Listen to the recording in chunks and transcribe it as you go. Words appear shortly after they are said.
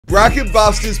Bracket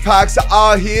Busters packs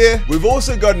are here. We've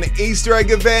also got an Easter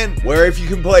egg event where if you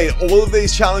complete all of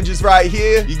these challenges right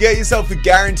here, you get yourself a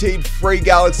guaranteed free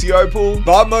Galaxy Opal.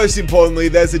 But most importantly,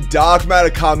 there's a Dark Matter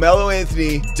Carmelo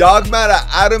Anthony, Dark Matter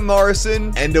Anthony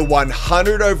Morrison, and a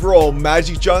 100 overall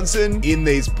Magic Johnson in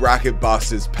these Bracket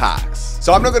Busters packs.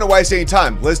 So I'm not going to waste any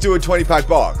time. Let's do a 20-pack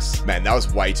box. Man, that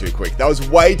was way too quick. That was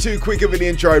way too quick of an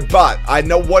intro, but I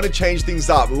want to change things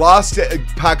up. Last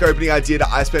pack opening I did,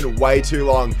 I spent way too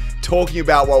long talking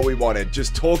about what we wanted.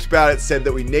 Just talked about it, said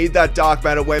that we need that Dark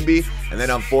Matter Wemby, and then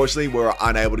unfortunately we were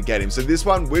unable to get him. So this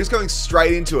one, we're just going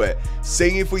straight into it,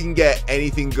 seeing if we can get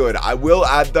anything good. I will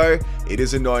add though, it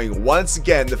is annoying once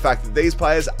again the fact that these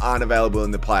players aren't available in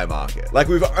the player market. Like,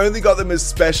 we've only got them as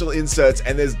special inserts,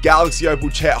 and there's Galaxy Opal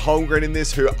Chet Holmgren in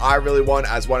this, who I really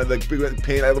want as one of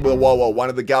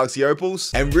the Galaxy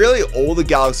Opals. And really all the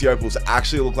Galaxy Opals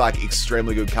actually look like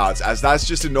extremely good cards, as that's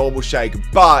just a normal shake,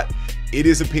 but it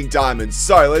is a pink diamond.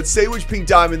 So let's see which pink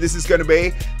diamond this is going to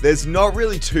be. There's not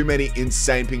really too many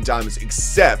insane pink diamonds,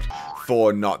 except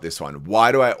for not this one.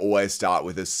 Why do I always start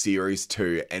with a Series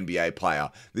 2 NBA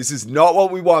player? This is not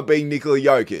what we want, being Nikola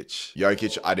Jokic.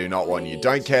 Jokic, I do not want you.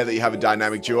 Don't care that you have a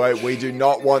dynamic duo. We do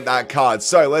not want that card.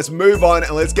 So let's move on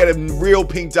and let's get a real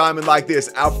pink diamond like this.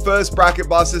 Our first Bracket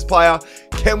Busters player.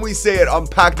 Can we see it on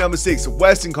pack number 6,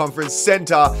 Western Conference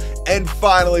Center? And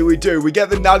finally we do. We get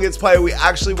the Nuggets player we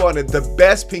actually wanted. The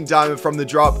best pink diamond from the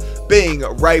drop being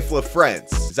Raef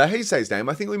LaFrentz. Is that how you say his name?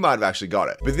 I think we might have actually got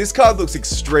it. But this card looks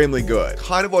extremely good.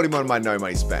 Kind of want him on my no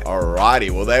money spent.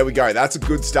 Alrighty, well there we go. That's a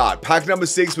good start. Pack number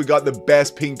 6, we got the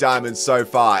best pink diamonds so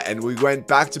far, and we went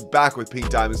back to back with pink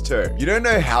diamonds too. You don't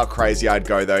know how crazy I'd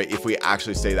go though if we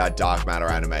actually see that Dark Matter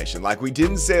animation. Like, we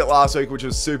didn't see it last week, which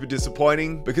was super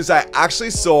disappointing, because I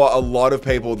actually saw a lot of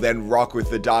people then rock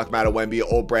with the Dark Matter Wemby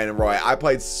or Brandon Roy. I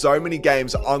played so many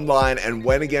games online and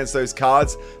went against those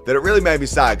cards that it really made me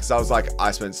sad, because I was like, I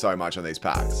spent so much on these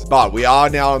packs. But we are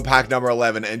now in pack number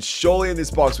 11, and surely in this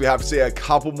box we have to see a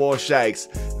couple more shakes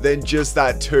than just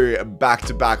that 2 back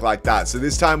to back like that. So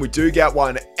this time we do get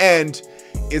one, and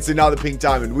it's another pink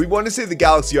diamond. We want to see the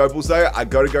Galaxy Opals though. I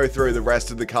got to go through the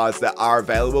rest of the cards that are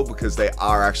available because they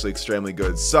are actually extremely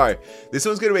good. So this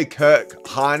one's going to be Kirk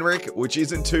Heinrich, which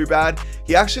isn't too bad.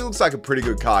 He actually looks like a pretty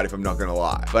good card, if I'm not going to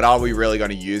lie. But are we really going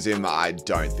to use him? I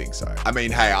don't think so. I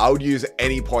mean, hey, I would use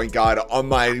any point guard on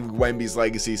my Wemby's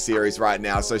Legacy series right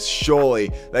now. So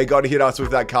surely they got to hit us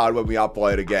with that card when we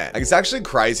upload again. Like, it's actually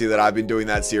crazy that I've been doing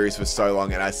that series for so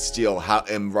long and I still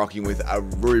am rocking with a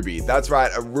Ruby. That's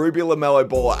right, a Ruby LaMelo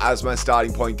Ball as my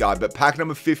starting point guard. But pack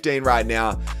number 15 right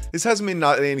now, this hasn't been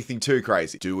anything too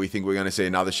crazy. Do we think we're going to see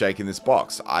another shake in this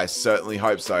box? I certainly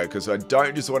hope so, because I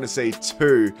don't just want to see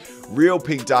 2 real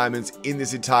pink diamonds in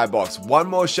this entire box. One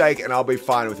more shake and I'll be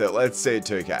fine with it. Let's see it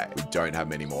 2K. We don't have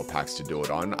many more packs to do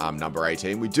it on. Number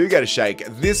 18, we do get a shake.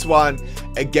 This one,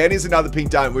 again, is another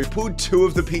pink diamond. We've pulled 2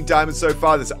 of the pink diamonds so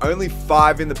far. There's only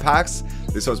 5 in the packs.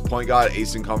 This one's point guard,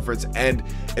 Eastern Conference, and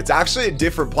it's actually a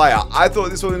different player. I thought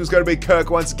this one was going to be Kirk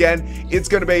once again. It's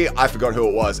going to be, I forgot who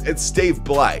it was. It's Steve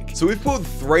Blake. So we've pulled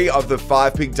 3 of the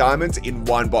 5 pink diamonds in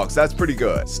one box. That's pretty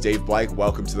good. Steve Blake,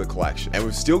 welcome to the collection. And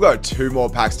we've still got 2 more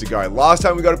packs to go. Last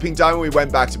time we got a pink diamond, we went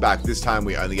back to back. This time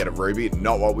we only get a ruby,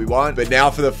 not what we want. But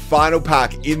now for the final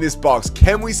pack in this box,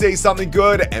 can we see something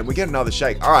good? And we get another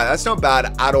shake. All right, that's not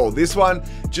bad at all. This one,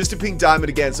 just a pink diamond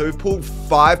again. So we've pulled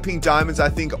 5 pink diamonds, I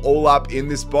think, all up in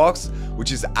this box,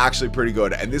 which is actually pretty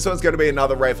good. And this one's going to be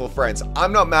another Raef LaFrentz.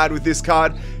 I'm not mad with this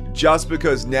card, just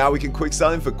because now we can quick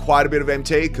sell him for quite a bit of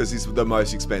MT, because he's the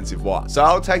most expensive one. So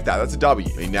I'll take that. That's a W.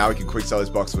 I mean, now we can quick sell this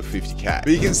box for 50k.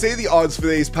 But you can see the odds for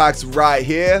these packs right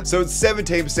here. So it's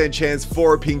 17% chance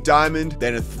for a pink diamond,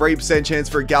 then a 3% chance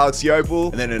for a Galaxy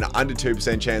Opal, and then an under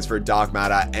 2% chance for a Dark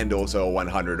Matter, and also a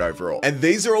 100 overall. And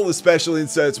these are all the special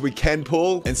inserts we can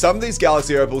pull. And some of these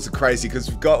Galaxy Opals are crazy, because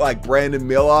we've got like Brandon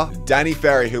Miller, Danny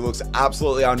Ferry, who looks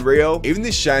absolutely unreal. Even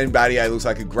this Shane Battier looks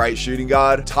like a great shooting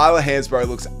guard. Tyler Hansbrough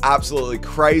looks absolutely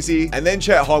crazy, and then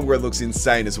Chet Holmgren looks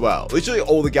insane as well. Literally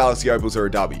all the Galaxy Opals are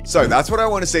a W. So that's what I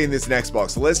want to see in this next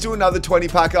box. So let's do another 20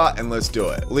 packer and let's do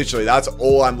it. Literally, that's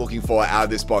all I'm looking for out of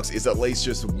this box, is at least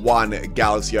just one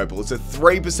Galaxy Opal. It's a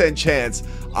 3% chance.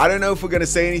 I don't know if we're going to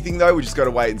see anything though. We just got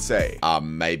to wait and see.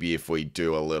 Maybe if we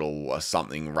do a little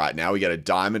something right now, we get a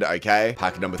diamond. Okay,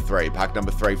 pack number 3. Pack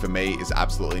number 3 for me is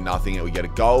absolutely nothing, and we get a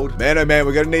gold. Man, oh man,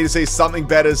 we're going to need to see something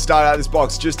better to start out this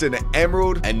box. Just an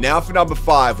emerald. And now for number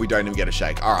 5, we don't even get a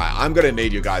shake. All right, I'm gonna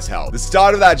need your guys' help. The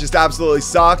start of that just absolutely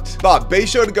sucked, but be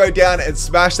sure to go down and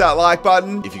smash that like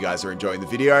button if you guys are enjoying the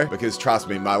video, because trust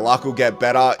me, my luck will get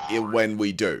better when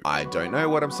we do. I don't know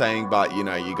what I'm saying, but you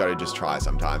know, you gotta just try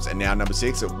sometimes. And now number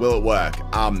 6, will it work?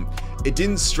 It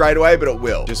didn't straight away, but it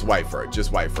will. Just wait for it.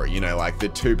 Just wait for it. You know, like the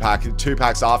two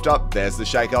packs after, there's the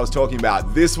shake I was talking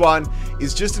about. This one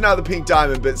is just another pink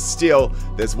diamond, but still,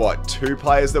 there's what, 2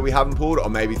 players that we haven't pulled, or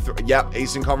maybe 3. Yep,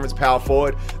 Eastern Conference power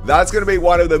forward. That's going to be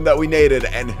one of them that we needed,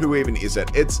 and who even is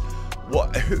it? It's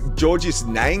what? Gorgeous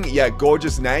Nang? Yeah,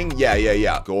 Gorgeous Nang?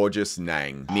 Yeah. Gorgeous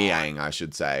Nang. Niang, I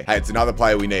should say. Hey, it's another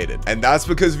player we needed. And that's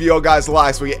because of your guys'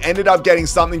 likes. We ended up getting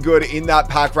something good in that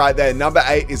pack right there. Number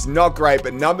 8 is not great,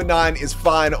 but number 9 is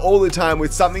fine all the time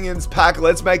with something in this pack.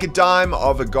 Let's make a dime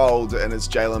of a gold, and it's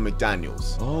Jalen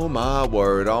McDaniels. Oh my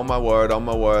word, oh my word, oh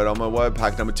my word, oh my word.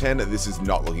 Pack number 10. This is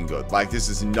not looking good. Like, this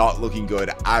is not looking good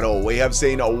at all. We have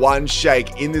seen 1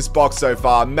 shake in this box so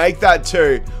far. Make that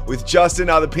 2 with just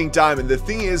another pink diamond. The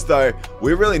thing is, though,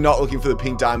 we're really not looking for the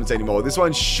pink diamonds anymore. This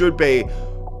one should be...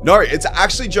 No, it's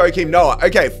actually Joakim Noah.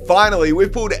 Okay, finally,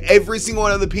 we've pulled every single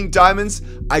one of the pink diamonds.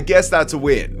 I guess that's a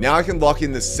win. Now I can lock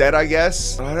in the set, I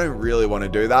guess. But I don't really want to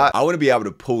do that. I want to be able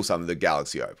to pull some of the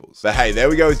Galaxy Opals. But hey, there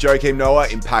we go with Joakim Noah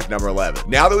in pack number 11.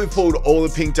 Now that we've pulled all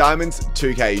the pink diamonds,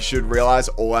 2K, you should realize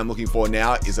all I'm looking for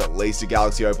now is at least a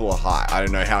Galaxy Opal or high. I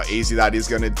don't know how easy that is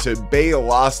going to be.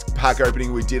 Last pack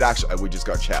opening, we did actually... We just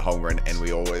got Chet Holmgren, and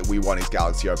we won his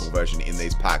Galaxy Opal version in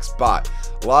these packs. But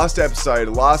last episode,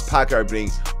 last pack opening,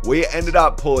 we ended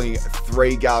up pulling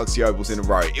 3 Galaxy Opals in a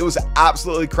row. It was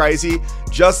absolutely crazy.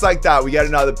 Just like that, we get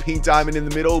another pink diamond in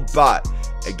the middle, but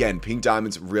again, pink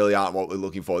diamonds really aren't what we're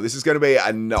looking for. This is going to be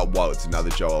it's another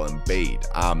Joel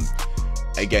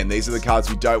Embiid. Again, these are the cards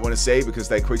we don't want to see because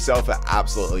they quick sell for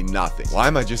absolutely nothing. Why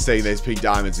am I just seeing these pink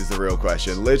diamonds is the real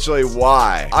question. Literally,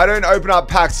 why? I don't open up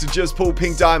packs to just pull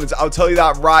pink diamonds. I'll tell you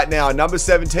that right now. Number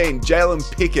 17, Jalen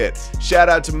Pickett. Shout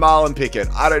out to Marlon Pickett.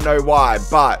 I don't know why,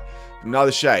 but...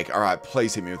 Another shake. All right,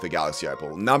 please hit me with the Galaxy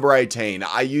Opal. Number 18.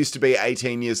 I used to be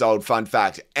 18 years old, fun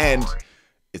fact. And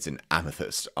it's an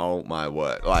amethyst. Oh my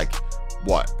word. Like,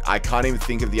 what? I can't even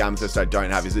think of the amethyst I don't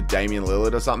have. Is it Damian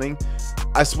Lillard or something?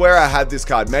 I swear I had this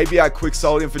card. Maybe I quick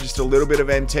sold him for just a little bit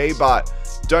of MT, but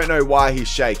don't know why he's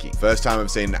shaking. First time I've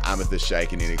seen an amethyst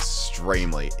shaking in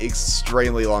extremely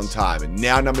long time. And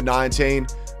now number 19.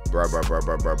 Bro.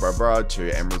 2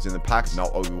 emeralds in the pack.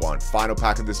 Not what we want. Final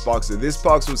pack of this box. So this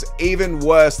box was even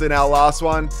worse than our last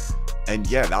one. And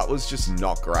yeah, that was just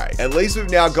not great. At least we've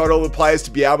now got all the players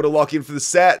to be able to lock in for the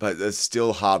set, but that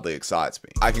still hardly excites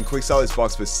me. I can quick sell this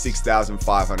box for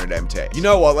 6,500 MT. You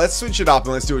know what? Let's switch it up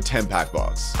and let's do a 10-pack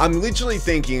box. I'm literally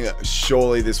thinking,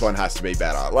 surely this one has to be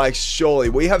better. Like, surely.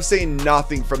 We have seen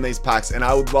nothing from these packs, and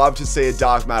I would love to see a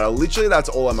Dark Matter. Literally, that's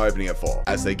all I'm opening it for,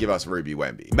 as they give us Ruby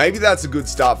Wemby. Maybe that's a good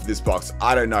start for this box.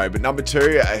 I don't know. But number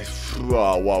 2,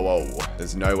 whoa.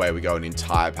 There's no way we go an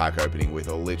entire pack opening with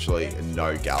literally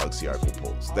no Galaxy Opal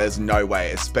pulls. There's no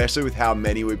way, especially with how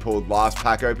many we pulled last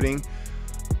pack opening.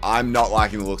 I'm not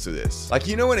liking the looks of this. Like,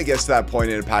 you know when it gets to that point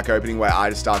in a pack opening where I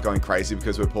just start going crazy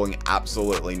because we're pulling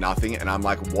absolutely nothing, and I'm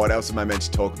like, what else am I meant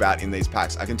to talk about in these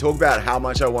packs? I can talk about how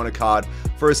much I want a card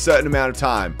for a certain amount of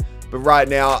time, but right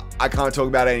now I can't talk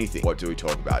about anything. What do we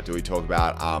talk about? Do we talk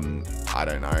about I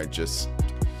don't know, just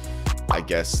I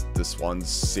guess the Swans,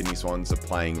 Sydney Swans, are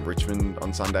playing Richmond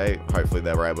on Sunday. Hopefully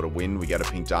they were able to win. We get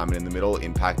a pink diamond in the middle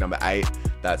in pack number 8.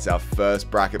 That's our first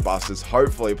bracket busters.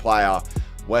 Hopefully player.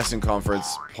 Western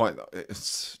Conference point.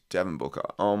 It's Devin Booker.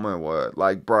 Oh my word.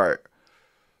 Like, bro,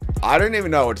 I don't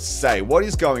even know what to say. What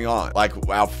is going on? Like,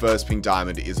 our first pink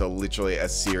diamond is literally a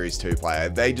Series 2 player.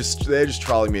 They're just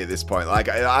trolling me at this point. Like,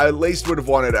 I at least would have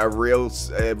wanted a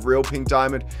real pink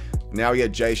diamond. Now we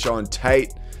get Jay Sean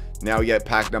Tate. Now we get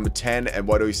pack number 10, and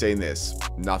what do we see in this?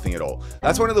 Nothing at all.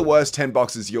 That's one of the worst 10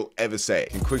 boxes you'll ever see. You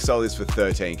can quick sell this for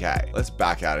 13K. Let's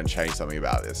back out and change something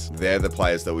about this. They're the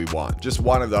players that we want. Just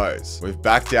one of those. We've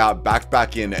backed out, backed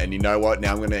back in, and you know what?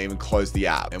 Now I'm gonna even close the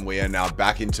app, and we are now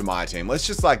back into MyTeam. Let's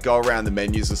just like go around the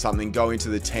menus or something, go into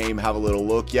the team, have a little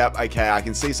look. Yep, okay, I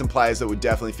can see some players that would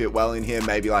definitely fit well in here.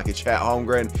 Maybe like a Chet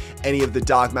Holmgren. Any of the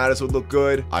Dark Matters would look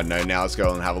good. I don't know, now let's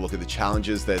go and have a look at the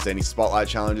challenges. There's any spotlight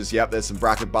challenges. Yep, there's some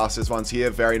bracket busters ones here.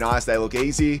 Very nice. They look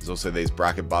easy. There's also these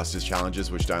bracket busters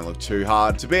challenges, which don't look too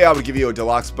hard. To be able to give you a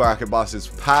deluxe bracket busters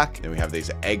pack. Then we have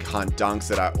these egg hunt dunks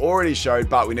that I already showed,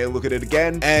 but we need to look at it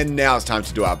again. And now it's time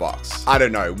to do our box. I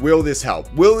don't know. Will this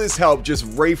help? Will this help just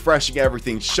refreshing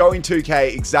everything, showing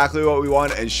 2K exactly what we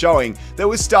want, and showing that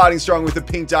we're starting strong with the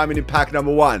pink diamond in pack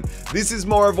number 1. This is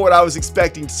more of what I was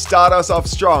expecting, to start us off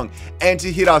strong and to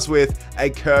hit us with a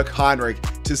Kirk Heinrich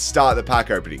to start the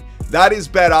pack opening. That is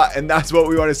better, and that's what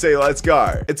we want to see. Let's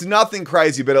go. It's nothing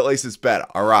crazy, but at least it's better.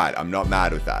 All right, I'm not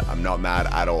mad with that. I'm not mad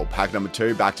at all. Pack number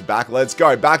 2, back to back. Let's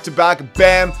go. Back to back.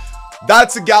 Bam.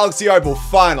 That's a Galaxy Opal,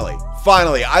 finally.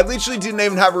 Finally, I literally didn't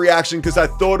even have a reaction because I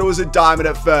thought it was a diamond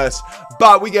at first,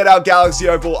 but we get our Galaxy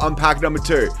Opal on pack number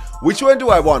 2. Which one do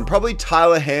I want? Probably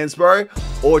Tyler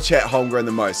Hansbrough or Chet Holmgren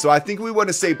the most. So I think we want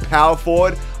to see power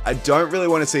forward. I don't really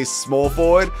want to see small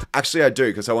forward. Actually, I do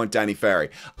because I want Danny Ferry.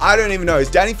 I don't even know. Is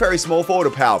Danny Ferry small forward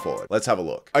or power forward? Let's have a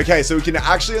look. Okay, so we can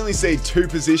actually only see 2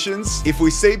 positions. If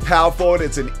we see power forward,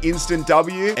 it's an instant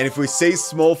W. And if we see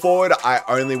small forward, I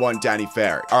only want Danny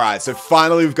Ferry. All right, so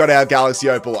finally we've got our Galaxy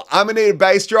Opal. I'm going to need a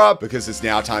base drop because it's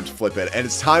now time to flip it. And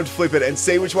it's time to flip it and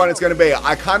see which one it's going to be.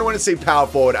 I kind of want to see power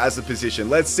forward as the position.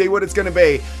 Let's see what it's going to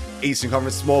be. Eastern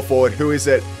Conference small forward. Who is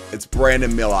it? It's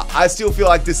Brandon Miller. I still feel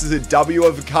like this is a W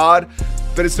of a card,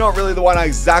 but it's not really the one I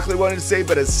exactly wanted to see,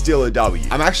 but it's still a W.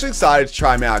 I'm actually excited to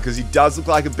try him out because he does look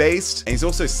like a beast, and he's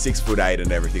also 6'8"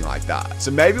 and everything like that.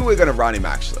 So maybe we're gonna run him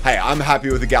actually. Hey, I'm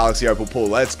happy with the Galaxy Opal pull.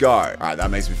 Let's go. All right,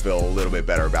 that makes me feel a little bit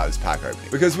better about this pack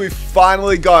opening because we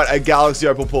finally got a Galaxy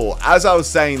Opal pull. As I was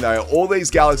saying though, all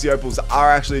these Galaxy Opals are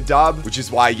actually a dub, which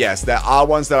is why, yes, there are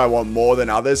ones that I want more than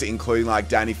others, including like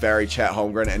Danny Ferry, Chet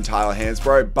Holmgren, and Tyler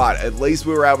Hansbrough, but at least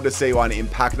we were able to see one in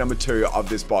pack number 2 of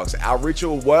this box. Our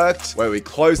ritual worked where we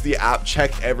closed the app,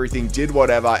 checked everything, did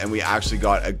whatever, and we actually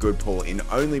got a good pull in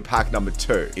only pack number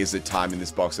 2. Is it time in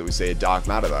this box that we see a Dark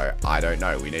Matter though? I don't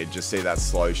know. We need to just see that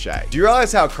slow shake. Do you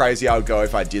realize how crazy I would go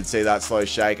if I did see that slow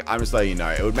shake? I'm just letting you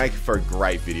know, it would make for a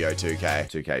great video, 2K.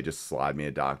 2K, just slide me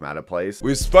a Dark Matter, please.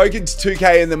 We've spoken to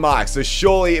 2K in the mic, so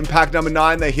surely in pack number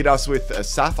 9, they hit us with a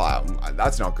Sapphire.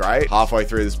 That's not great. Halfway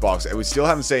through this box, and we still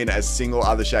haven't seen a single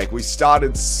other shake. We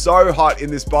started so hot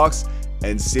in this box,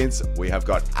 and since we have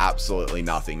got absolutely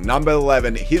nothing. Number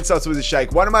 11 hits us with a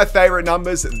shake. One of my favorite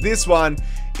numbers. This one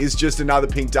is just another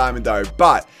pink diamond though,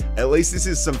 but at least this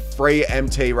is some free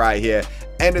MT right here,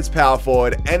 and it's power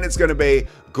forward, and it's going to be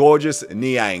Gorgeous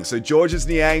Niang. So Gorgeous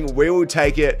Niang, we will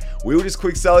take it. We will just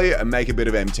quick sell you and make a bit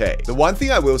of MT. The one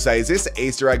thing I will say is this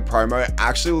Easter egg promo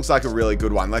actually looks like a really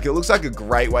good one. Like, it looks like a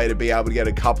great way to be able to get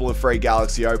a couple of free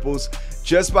Galaxy Opals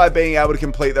just by being able to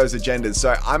complete those agendas.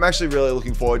 So I'm actually really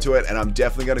looking forward to it, and I'm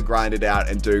definitely going to grind it out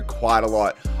and do quite a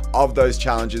lot of those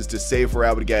challenges to see if we're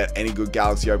able to get any good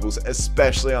Galaxy Opals,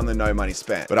 especially on the no money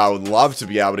spent. But I would love to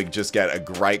be able to just get a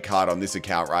great card on this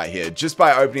account right here, just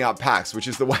by opening up packs, which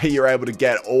is the way you're able to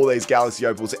get all these Galaxy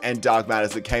Opals and Dark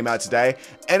Matters that came out today,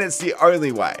 and it's the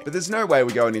only way. But there's no way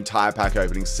we go an entire pack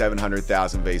opening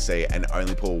 700,000 VC and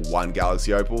only pull one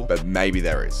Galaxy Opal, but maybe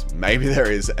there is. Maybe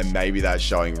there is, and maybe that's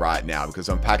showing right now, because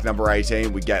on pack number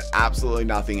 18, we get absolutely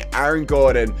nothing. Aaron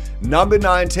Gordon, number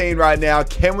 19 right now.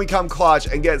 Can we come clutch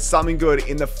and get something good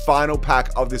in the final pack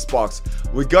of this box?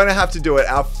 We're gonna have to do it.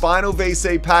 Our final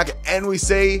VC pack, and we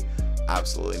see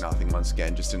absolutely nothing once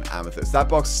again, just an amethyst. That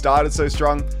box started so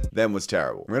strong, then was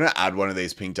terrible. I'm gonna add one of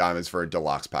these pink diamonds for a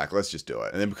deluxe pack. Let's just do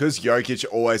it. And then because Jokic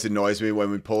always annoys me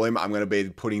when we pull him, I'm gonna be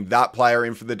putting that player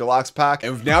in for the deluxe pack.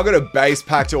 And we've now got a base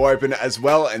pack to open as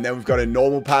well, and then we've got a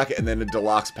normal pack and then a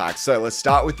deluxe pack. So let's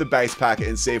start with the base pack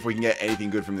and see if we can get anything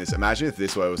good from this. Imagine if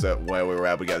this was where we were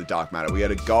able to get the Dark Matter. We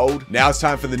had a gold. Now it's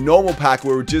time for the normal pack.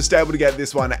 We were just able to get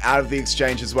this one out of the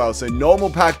exchange as well. So normal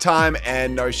pack time,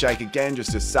 and no shake again,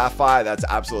 just a sapphire. That's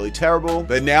absolutely terrible.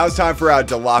 But now it's time for our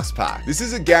deluxe pack. This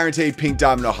is a guaranteed pink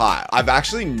diamond or higher. I've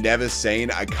actually never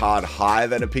seen a card higher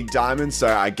than a pink diamond, so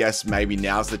I guess maybe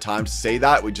now's the time to see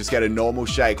that. We just get a normal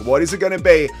shake. What is it going to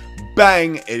be?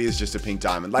 Bang! It is just a pink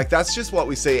diamond. Like, that's just what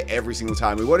we see every single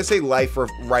time. We want to see Ray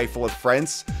full of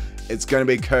friends. It's going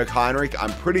to be Kirk Heinrich,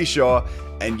 I'm pretty sure.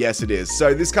 And yes, it is.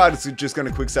 So this card is just going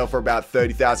to quick sell for about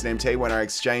 30,000 MT when I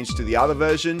exchange to the other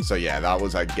version. So yeah, that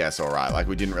was, I guess, all right. Like,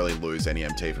 we didn't really lose any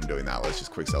MT from doing that. Let's just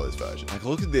quick sell this version. Like,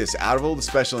 look at this. Out of all the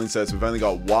special inserts, we've only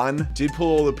got one. Did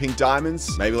pull all the pink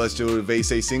diamonds. Maybe let's do a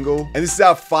VC single. And this is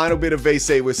our final bit of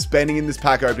VC we're spending in this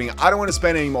pack opening. I don't want to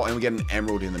spend anymore, and we get an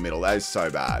emerald in the middle. That is so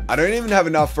bad. I don't even have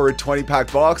enough for a 20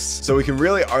 pack box, so we can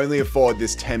really only afford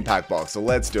this 10 pack box. So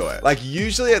let's do it. Like,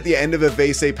 usually at the end of a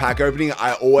VC pack opening,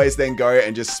 I always then go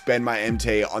and just spend my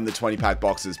MT on the 20 pack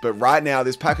boxes. But right now,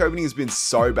 this pack opening has been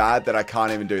so bad that I can't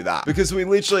even do that, because we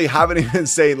literally haven't even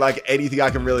seen like anything I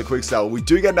can really quick sell. We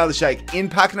do get another shake in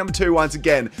pack number 2 once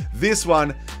again. This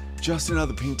one, just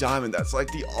another pink diamond. That's like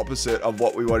the opposite of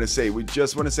what we want to see. We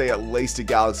just want to see at least a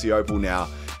Galaxy Opal now,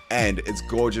 and it's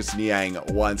Gorgeous Niang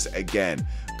once again.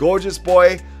 Gorgeous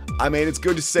boy. I mean, it's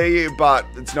good to see you, but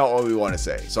it's not what we want to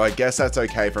see. So I guess that's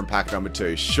okay from pack number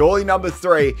 2. Surely number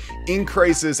 3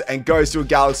 increases and goes to a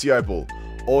Galaxy Opal,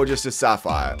 or just a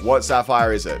sapphire. What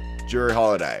sapphire is it? Jury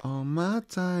Holiday. Oh, my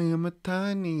time, my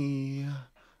tiny.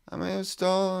 I may have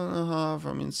stolen a heart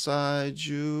from inside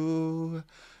you.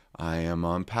 I am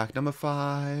on pack number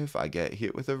 5. I get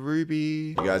hit with a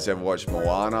ruby. You guys ever watched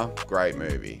Moana? Great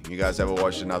movie. You guys ever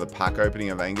watched another pack opening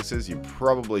of Angus's? You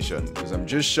probably shouldn't, because I'm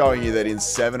just showing you that in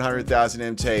 700,000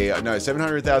 MT, no,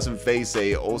 700,000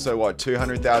 VC, also what,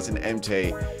 200,000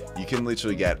 MT, you can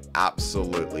literally get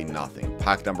absolutely nothing.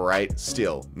 Pack number 8,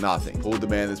 still nothing. Pulled the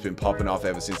man that's been popping off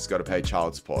ever since it's got to pay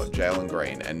child support, Jalen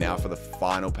Green. And now for the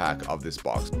final pack of this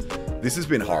box. This has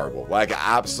been horrible, like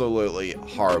absolutely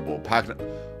horrible.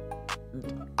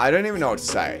 I don't even know what to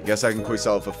say. Guess I can quick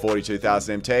sell it for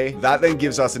 42,000 MT. That then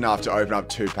gives us enough to open up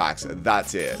 2 packs.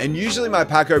 That's it. And usually my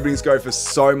pack openings go for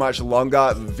so much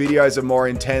longer. Videos are more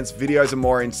intense. Videos are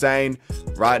more insane.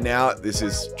 Right now, this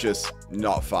is just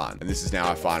not fun. And this is now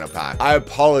our final pack. I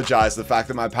apologize the fact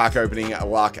that my pack opening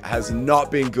luck has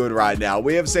not been good right now.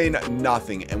 We have seen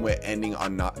nothing, and we're ending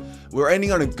on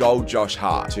a gold Josh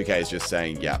Hart. 2K is just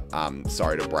saying, yeah,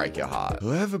 sorry to break your heart.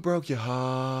 Whoever broke your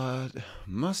heart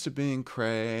must have been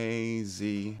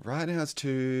crazy. Right now it's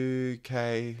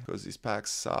 2K because these packs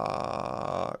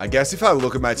suck. I guess if I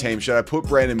look at my team, should I put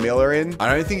Brandon Miller in?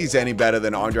 I don't think he's any better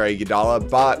than Andre Iguodala,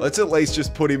 but let's at least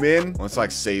just put him in. Let's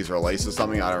like see his release or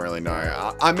something. I don't really know.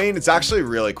 I mean, it's actually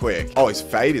really quick. Oh, his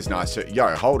fade is nice too.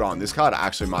 Yo, hold on. This card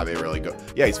actually might be really good.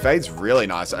 Yeah, his fade's really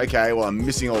nice. Okay, well, I'm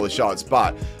missing all the shots,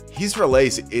 but his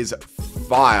release is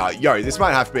fire. Yo, this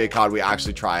might have to be a card we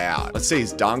actually try out. Let's see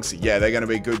his dunks. Yeah, they're going to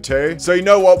be good too. So you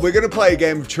know what? We're going to play a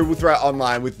game of Triple Threat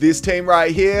Online with this team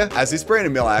right here, as this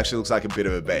Brandon Miller actually looks like a bit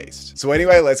of a beast. So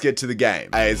anyway, let's get to the game.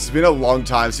 Hey, it's been a long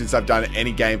time since I've done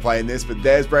any gameplay in this, but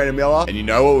there's Brandon Miller. And you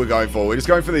know what we're going for? We're just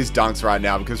going for these dunks right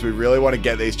now because we really want to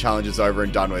get these challenges over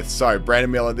and done with. So Brandon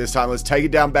Miller this time, let's take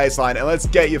it down baseline and let's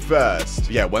get you first.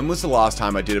 Yeah, when was the last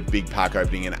time I did a big pack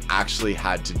opening and actually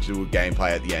had to do a gameplay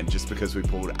at the end just because we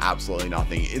pulled absolutely nothing?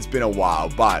 It's been a while,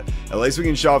 but at least we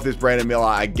can show off this Brandon Miller,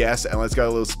 I guess. And let's go a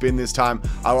little spin this time.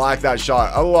 I like that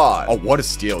shot a lot. Oh, what a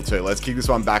steal too. Let's kick this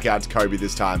one back out to Kobe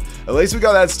this time. At least we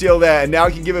got that steal there, and now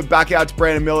we can give it back out to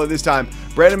Brandon Miller this time.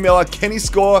 Brandon Miller, can he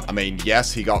score? I mean,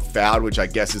 yes, he got fouled, which I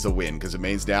guess is a win, because it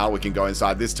means now we can go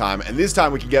inside this time, and this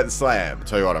time we can get the slam. I'll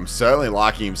tell you what, I'm certainly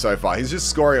liking him so far. He's just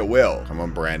scoring at will. Come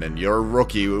on, Brandon, you're a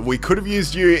rookie. We could have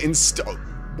used you instead.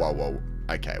 Whoa.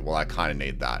 Okay, well, I kind of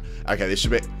need that. Okay, this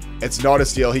should be... It's not a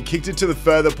steal. He kicked it to the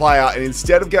further player, and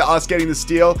instead of us getting the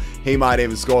steal, he might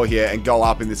even score here and go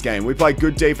up in this game. We play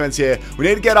good defense here. We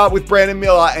need to get up with Brandon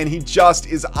Miller, and he just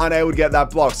is unable to get that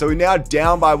block. So we're now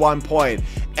down by 1 point,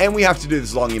 and we have to do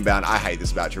this long inbound. I hate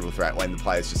this about Triple Threat when the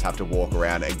players just have to walk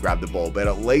around and grab the ball. But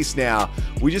at least now,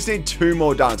 we just need 2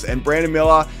 more dunks. And Brandon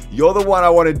Miller, you're the one I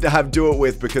wanted to have do it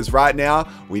with, because right now,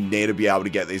 we need to be able to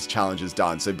get these challenges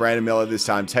done. So Brandon Miller this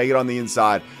time, take it on the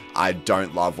inside. I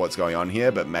don't love what's going on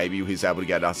here, but maybe he's able to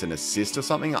get us an assist or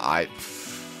something.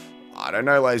 I don't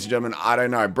know, ladies and gentlemen. I don't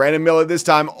know. Brandon Miller this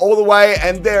time all the way,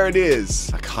 and there it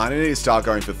is. I kind of need to start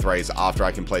going for 3s after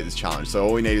I complete this challenge. So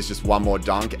all we need is just 1 more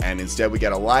dunk, and instead we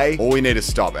get a lay. All we need is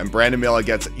stop, and Brandon Miller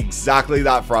gets exactly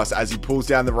that for us as he pulls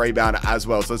down the rebound as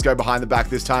well. So let's go behind the back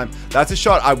this time. That's a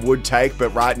shot I would take, but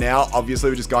right now,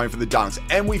 obviously, we're just going for the dunks,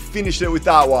 and we finished it with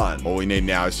that one. All we need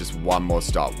now is just 1 more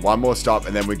stop. 1 more stop,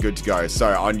 and then we're good to go.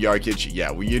 So on Jokic, yeah,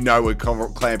 well, you know we're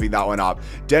clamping that one up.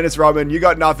 Dennis Rodman, you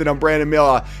got nothing on Brandon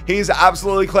Miller. He's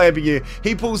absolutely clamping you.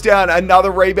 He pulls down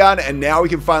another rebound, and now we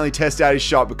can finally test out his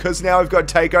shot, because now we've got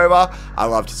takeover. I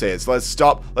love to see it. So let's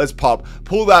stop, let's pop,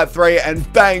 pull that 3,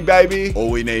 and bang, baby.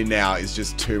 All we need now is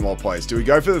just 2 more points. Do we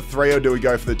go for the 3 or do we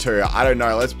go for the 2? I don't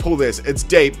know. Let's pull this. It's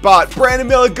deep, but Brandon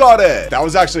Miller got it. That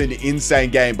was actually an insane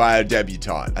game by our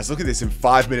debutant. Let's look at this. In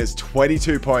 5 minutes,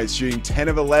 22 points, shooting 10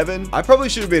 of 11. I probably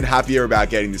should have been happier about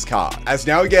getting this card. As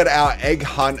now we get our egg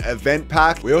hunt event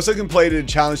pack. We also completed a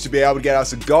challenge to be able to get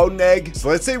us a golden egg. So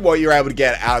let's see what you're able to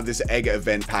get out of this egg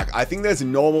event pack. I think there's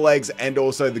normal eggs and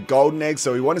also the golden egg.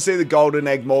 So we want to see the golden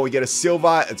egg more. We get a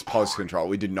silver. It's post control.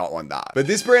 We did not want that. But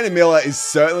this Brandon Miller is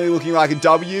certainly looking like a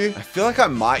W. I feel like I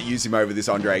might use him over this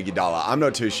Andre Iguodala. I'm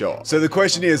not too sure. So the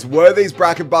question is, were these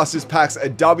Bracket Busters packs a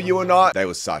W or not? They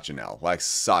were such an L. Like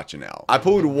such an L. I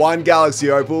pulled 1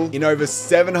 Galaxy Opal in over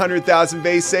 700,000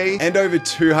 VC and over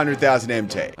 200,000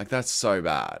 MT. Like that's so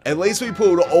bad. At least we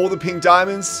pulled all the pink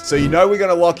diamonds. So you know we're going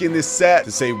to lock in this set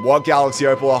to see what Galaxy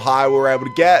Opal or higher we were able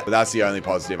to get, but that's the only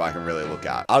positive I can really look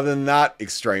at. Other than that,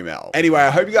 extreme L. Anyway,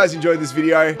 I hope you guys enjoyed this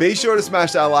video. Be sure to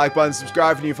smash that like button,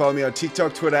 subscribe if you follow me on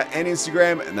TikTok, Twitter, and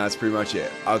Instagram, and that's pretty much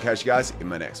it. I'll catch you guys in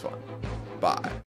my next one. Bye.